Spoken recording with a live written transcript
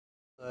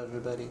Hello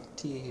everybody,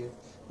 T here.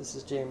 This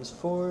is James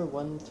 4,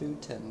 1 through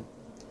 10.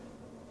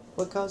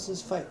 What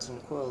causes fights and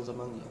quarrels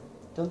among you?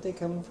 Don't they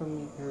come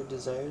from your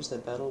desires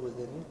that battle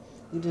within you?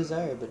 You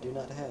desire but do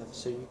not have,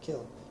 so you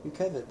kill. You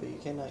covet but you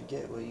cannot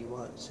get what you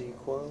want, so you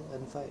quarrel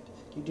and fight.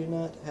 You do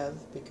not have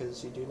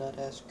because you do not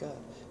ask God.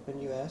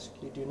 When you ask,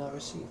 you do not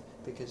receive,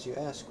 because you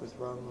ask with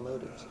wrong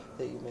motives,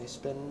 that you may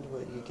spend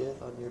what you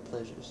get on your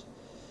pleasures.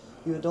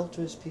 You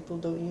adulterous people,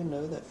 don't you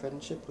know that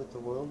friendship with the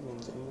world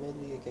means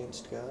enmity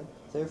against God?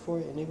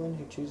 Therefore, anyone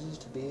who chooses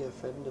to be a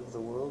friend of the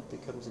world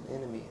becomes an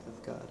enemy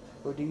of God.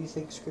 Or do you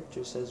think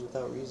Scripture says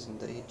without reason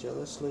that he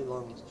jealously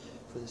longs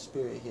for the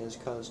Spirit he has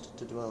caused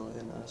to dwell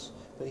in us,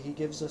 but he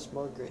gives us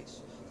more grace?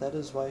 That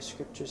is why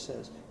Scripture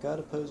says, God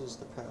opposes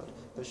the proud,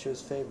 but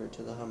shows favor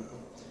to the humble.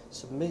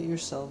 Submit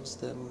yourselves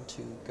then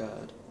to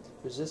God.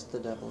 Resist the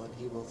devil, and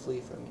he will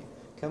flee from you.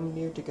 Come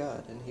near to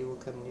God, and he will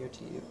come near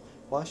to you.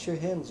 Wash your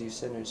hands, you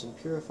sinners, and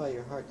purify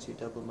your hearts, you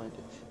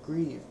double-minded.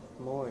 Grieve,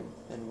 mourn,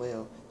 and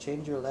wail.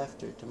 Change your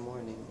laughter to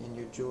mourning, and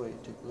your joy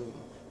to gloom.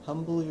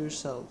 Humble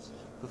yourselves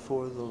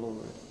before the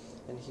Lord,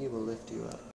 and he will lift you up.